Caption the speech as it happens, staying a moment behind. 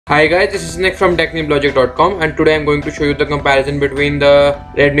Hi guys, this is Nick from techniblogic.com, and today I'm going to show you the comparison between the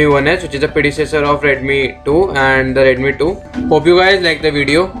Redmi 1S, which is the predecessor of Redmi 2, and the Redmi 2. Hope you guys like the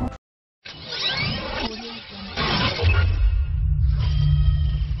video.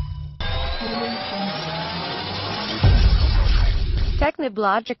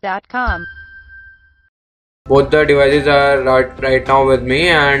 techniblogic.com. Both the devices are right now with me,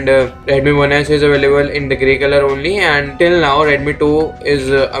 and Redmi 1S is available in the grey color only, and till now Redmi 2 is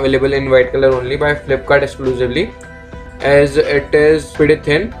available in white color only by Flipkart exclusively, as it is pretty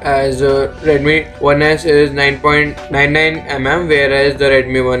thin, as Redmi 1S is 9.99 mm, whereas the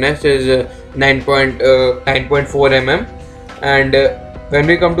Redmi 1S is 9.4 mm. And when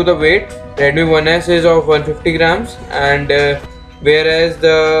we come to the weight, Redmi 1S is of 150 grams, and whereas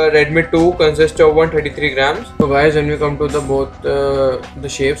the Redmi 2 consists of 133 grams. So guys, when we come to the both the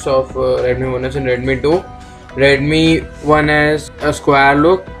shapes of Redmi 1S and Redmi 2, Redmi 1 has a square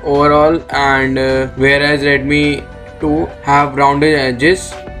look overall, and whereas Redmi 2 have rounded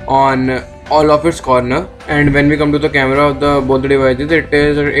edges on all of its corner. And when we come to the camera of both the devices, it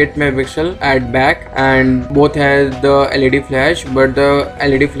is 8 megapixel at back, and both has the LED flash, but the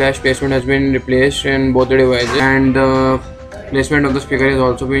LED flash placement has been replaced in both the devices, and the placement of the speaker has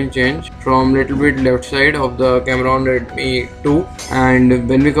also been changed from little bit left side of the camera on Redmi 2. And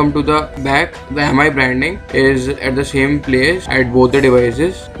when we come to the back, the MI branding is at the same place at both the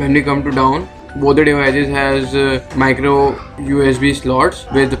devices. When we come to down, both the devices has micro USB slots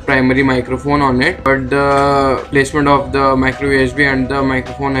with primary microphone on it, but the placement of the micro USB and the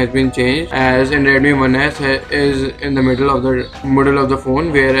microphone has been changed, as in Redmi 1S is in the middle of the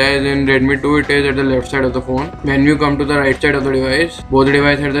phone, whereas in Redmi 2 it is at the left side of the phone. When you come to the right side of the device, both the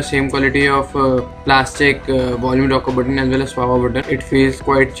devices have the same quality of plastic volume rocker button as well as power button. It feels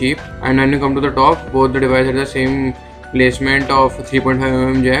quite cheap. And when you come to the top, both the devices have the same placement of 3.5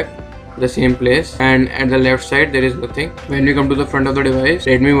 mm jack, the same place, and at the left side there is nothing. When we come to the front of the device,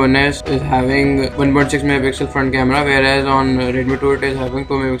 Redmi 1S is having 1.6 megapixel front camera, whereas on Redmi 2 it is having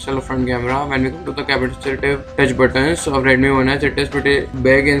 2 megapixel front camera. When we come to the capacitive touch buttons of Redmi 1S, it is pretty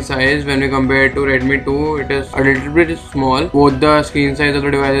big in size. When we compare it to Redmi 2, it is a little bit small. Both the screen size of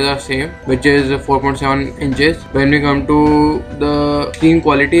the devices are same, which is 4.7 inches. When we come to the screen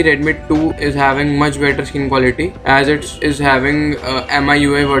quality, Redmi 2 is having much better screen quality, as it is having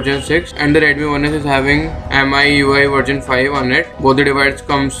MIUI version 6, and the Redmi 1S is having MIUI version 5 on it. Both the devices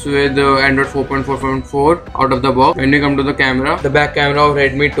comes with Android 4.4.4 out of the box. When we come to the camera, the back camera of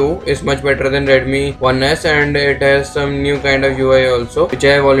Redmi 2 is much better than Redmi 1S, and it has some new kind of UI also, which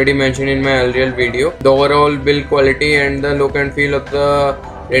I have already mentioned in my earlier video. The overall build quality and the look and feel of the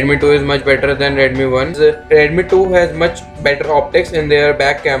Redmi 2 is much better than Redmi 1. Redmi 2 has much better optics in their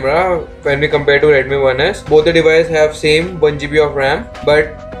back camera when we compare to Redmi 1S. Both the devices have same 1 GB of RAM,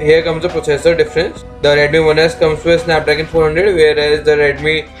 but here comes the processor difference. The Redmi 1S comes with Snapdragon 400, whereas the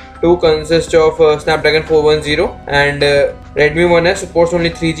Redmi 2 consists of Snapdragon 410, and Redmi 1S supports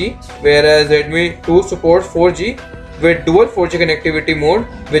only 3G, whereas Redmi 2 supports 4G with dual 4G connectivity mode,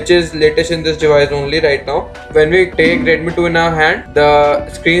 which is latest in this device only right now. When we take Redmi 2 in our hand, the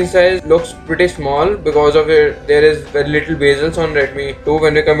screen size looks pretty small because of it. There is very little bezels on Redmi 2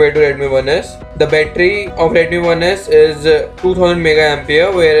 when we compare to Redmi 1S. The battery of Redmi 1S is 2000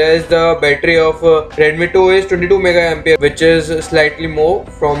 mAh, whereas the battery of Redmi 2 is 22 mAh, which is slightly more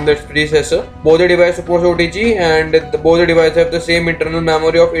from the predecessor. Both the device supports OTG, and both the devices have the same internal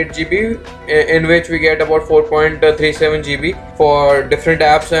memory of 8 GB, in which we get about 4.37 GB for different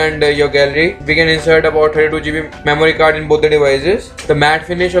apps and your gallery. We can insert about 32 GB memory card in both the devices. The matte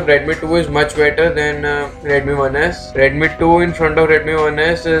finish of Redmi 2 is much better than Redmi 1S. Redmi 2 in front of Redmi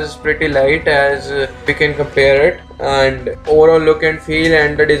 1S is pretty light, as we can compare it, and overall look and feel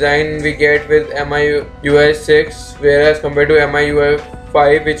and the design we get with MIUI 6, whereas compared to MIUI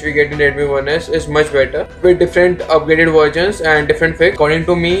 5, which we get in Redmi 1S, is much better with different upgraded versions and different fix. According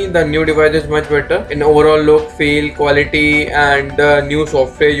to me, the new device is much better in overall look, feel, quality, and the new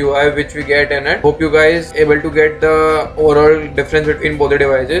software UI which we get in it. Hope you guys able to get the overall difference between both the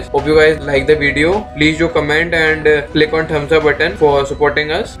devices. Hope you guys like the video. Please do comment and click on thumbs up button for supporting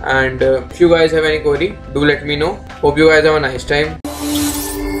us, and if you guys have any query, do let me know. Hope you guys have a nice time.